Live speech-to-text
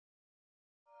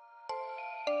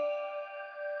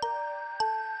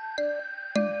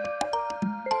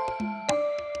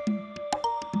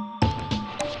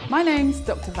My name's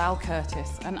Dr. Val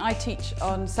Curtis and I teach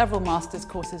on several master's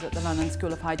courses at the London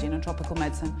School of Hygiene and Tropical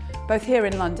Medicine, both here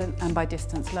in London and by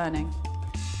distance learning.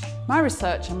 My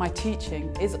research and my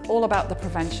teaching is all about the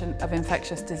prevention of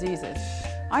infectious diseases.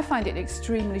 I find it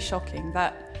extremely shocking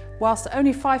that whilst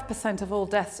only 5% of all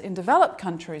deaths in developed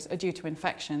countries are due to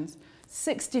infections,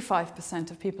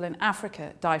 65% of people in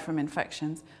Africa die from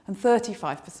infections and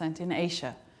 35% in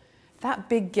Asia. That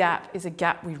big gap is a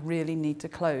gap we really need to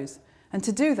close. And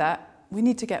to do that, we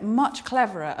need to get much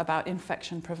cleverer about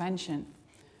infection prevention.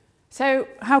 So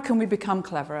how can we become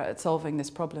cleverer at solving this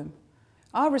problem?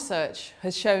 Our research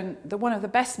has shown that one of the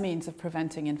best means of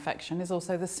preventing infection is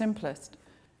also the simplest.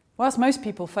 Whilst most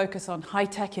people focus on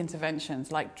high-tech interventions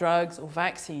like drugs or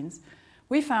vaccines,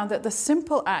 we found that the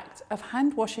simple act of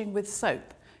hand washing with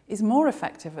soap is more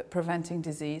effective at preventing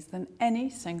disease than any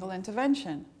single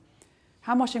intervention.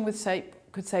 Hand washing with soap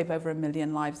could save over 1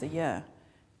 million lives a year.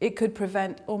 It could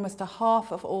prevent almost a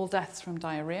half of all deaths from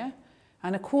diarrhea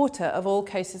and a quarter of all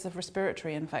cases of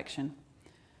respiratory infection.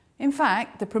 In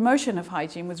fact, the promotion of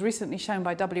hygiene was recently shown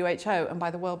by WHO and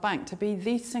by the World Bank to be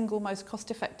the single most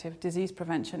cost-effective disease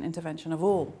prevention intervention of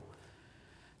all.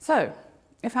 So,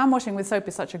 if hand washing with soap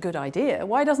is such a good idea,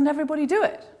 why doesn't everybody do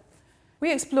it?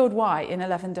 We explored why in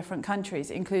 11 different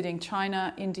countries, including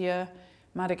China, India,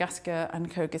 Madagascar and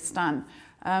Kyrgyzstan.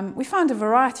 We found a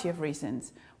variety of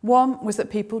reasons. One was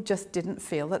that people just didn't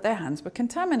feel that their hands were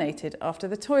contaminated after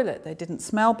the toilet. They didn't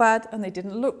smell bad and they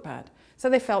didn't look bad,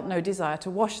 so they felt no desire to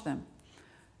wash them.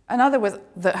 Another was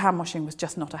that hand washing was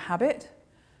just not a habit.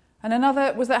 And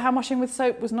another was that hand washing with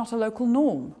soap was not a local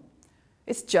norm.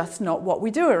 It's just not what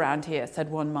we do around here, said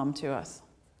one mum to us.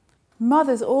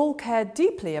 Mothers all cared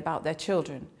deeply about their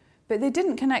children, but they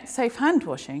didn't connect safe hand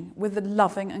washing with the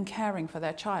loving and caring for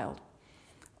their child.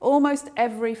 Almost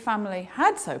every family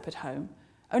had soap at home,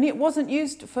 only it wasn't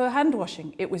used for hand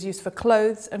washing. It was used for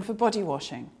clothes and for body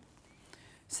washing.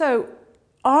 So,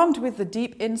 armed with the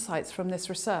deep insights from this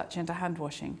research into hand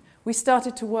washing, we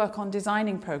started to work on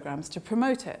designing programs to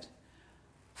promote it.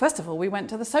 First of all, we went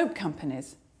to the soap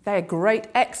companies. They're great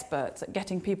experts at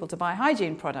getting people to buy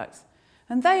hygiene products.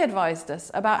 And they advised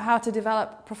us about how to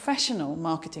develop professional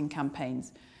marketing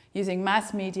campaigns using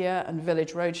mass media and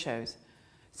village roadshows.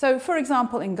 So, for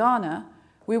example, in Ghana,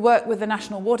 we worked with the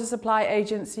National Water Supply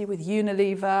Agency, with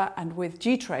Unilever and with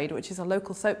G-Trade, which is a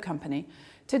local soap company,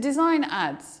 to design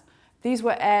ads. These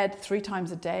were aired 3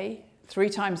 times a day, 3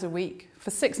 times a week, for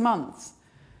 6 months.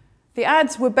 The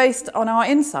ads were based on our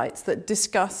insights that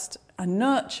disgust and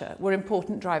nurture were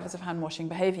important drivers of hand washing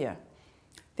behaviour.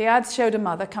 The ads showed a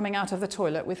mother coming out of the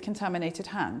toilet with contaminated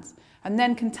hands and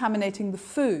then contaminating the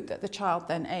food that the child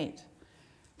then ate.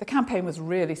 The campaign was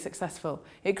really successful.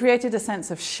 It created a sense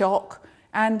of shock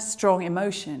and strong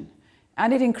emotion,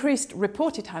 and it increased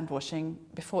reported hand washing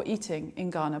before eating in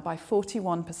Ghana by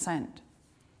 41%.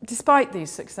 Despite these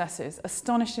successes,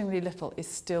 astonishingly little is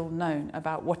still known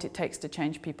about what it takes to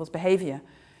change people's behaviour,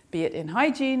 be it in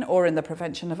hygiene or in the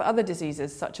prevention of other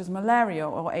diseases such as malaria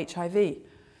or HIV.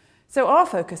 So our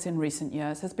focus in recent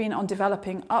years has been on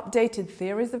developing updated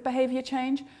theories of behaviour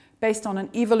change based on an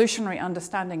evolutionary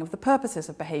understanding of the purposes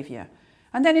of behaviour,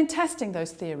 and then in testing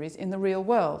those theories in the real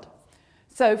world.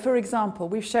 So, for example,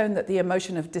 we've shown that the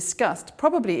emotion of disgust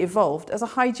probably evolved as a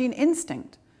hygiene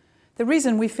instinct. The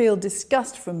reason we feel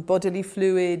disgust from bodily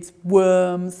fluids,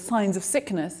 worms, signs of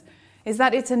sickness is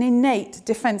that it's an innate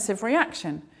defensive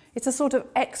reaction. It's a sort of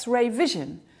X-ray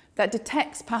vision that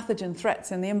detects pathogen threats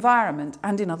in the environment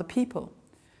and in other people.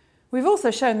 We've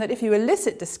also shown that if you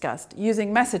elicit disgust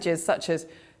using messages such as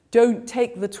 "don't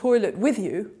take the toilet with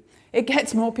you," it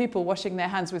gets more people washing their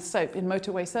hands with soap in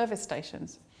motorway service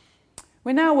stations.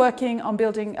 We're now working on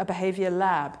building a behaviour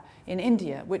lab in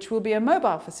India, which will be a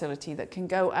mobile facility that can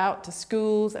go out to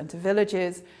schools and to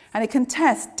villages, and it can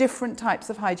test different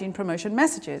types of hygiene promotion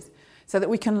messages so that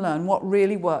we can learn what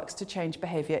really works to change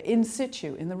behaviour in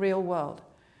situ in the real world.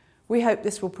 We hope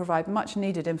this will provide much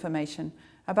needed information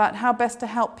about how best to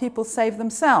help people save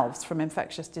themselves from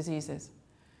infectious diseases.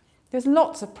 There's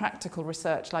lots of practical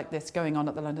research like this going on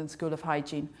at the London School of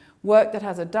Hygiene, work that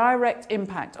has a direct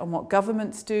impact on what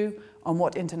governments do, on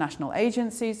what international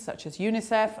agencies such as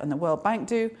UNICEF and the World Bank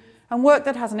do, and work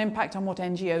that has an impact on what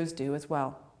NGOs do as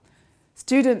well.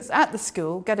 Students at the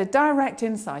school get a direct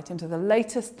insight into the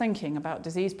latest thinking about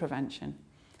disease prevention.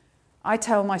 I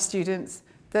tell my students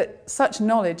that such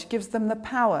knowledge gives them the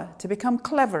power to become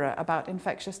cleverer about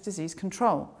infectious disease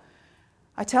control.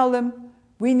 I tell them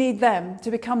we need them to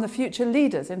become the future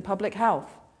leaders in public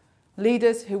health,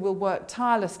 leaders who will work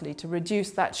tirelessly to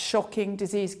reduce that shocking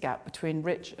disease gap between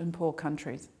rich and poor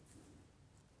countries.